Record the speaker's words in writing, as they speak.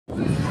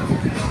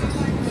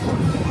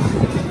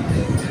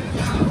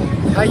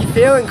How you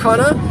feeling,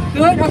 Connor?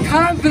 Good, I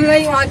can't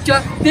believe I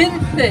just did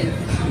this.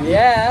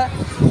 Yeah.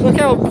 Look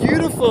how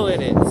beautiful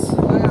it is.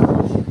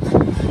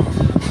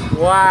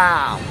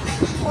 Wow.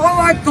 Oh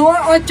my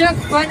god, I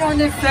just went on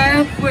the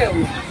Ferris wheel.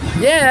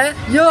 Yeah,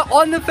 you're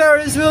on the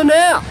Farris wheel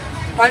now.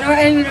 I'm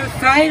not even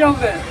afraid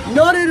of it.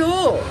 Not at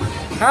all.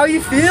 How are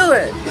you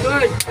feeling?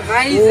 Good,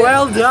 amazing.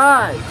 Well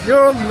done.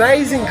 You're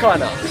amazing,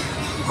 Connor.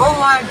 Oh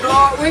my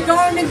god, we're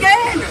going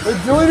again.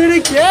 We're doing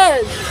it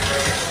again.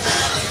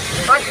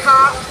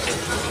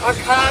 I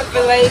can't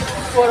believe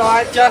what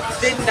I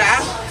just did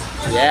that.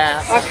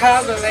 Yeah. I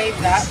can't believe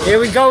that. Here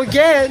we go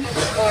again.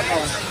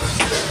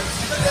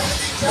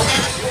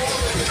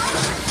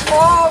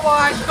 Oh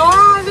my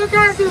god, look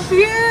at the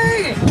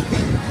view!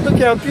 Look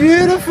how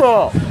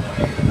beautiful.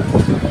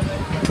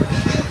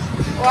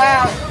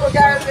 Wow, look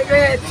at the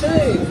there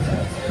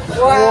too.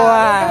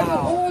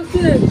 Wow. Look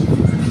at the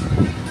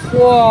horses.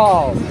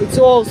 Whoa, it's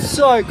all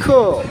so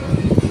cool.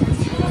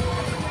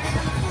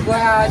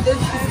 Wow, this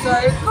is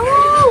so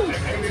cool.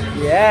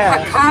 I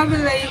Yeah. can't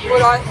believe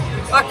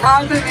I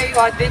can't believe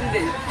I did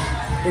this.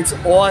 It's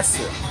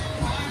awesome.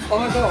 Oh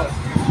my god.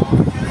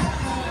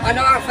 I'm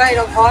not afraid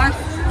of heights.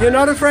 You're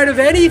not afraid of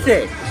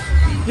anything.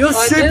 You're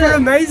I did super it.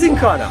 amazing,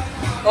 Connor.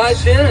 I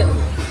did it.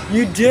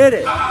 You did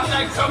it. I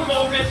like to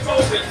move it.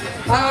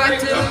 I like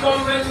to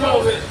move it.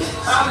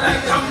 I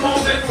like to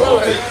move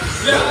it.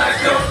 You like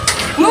to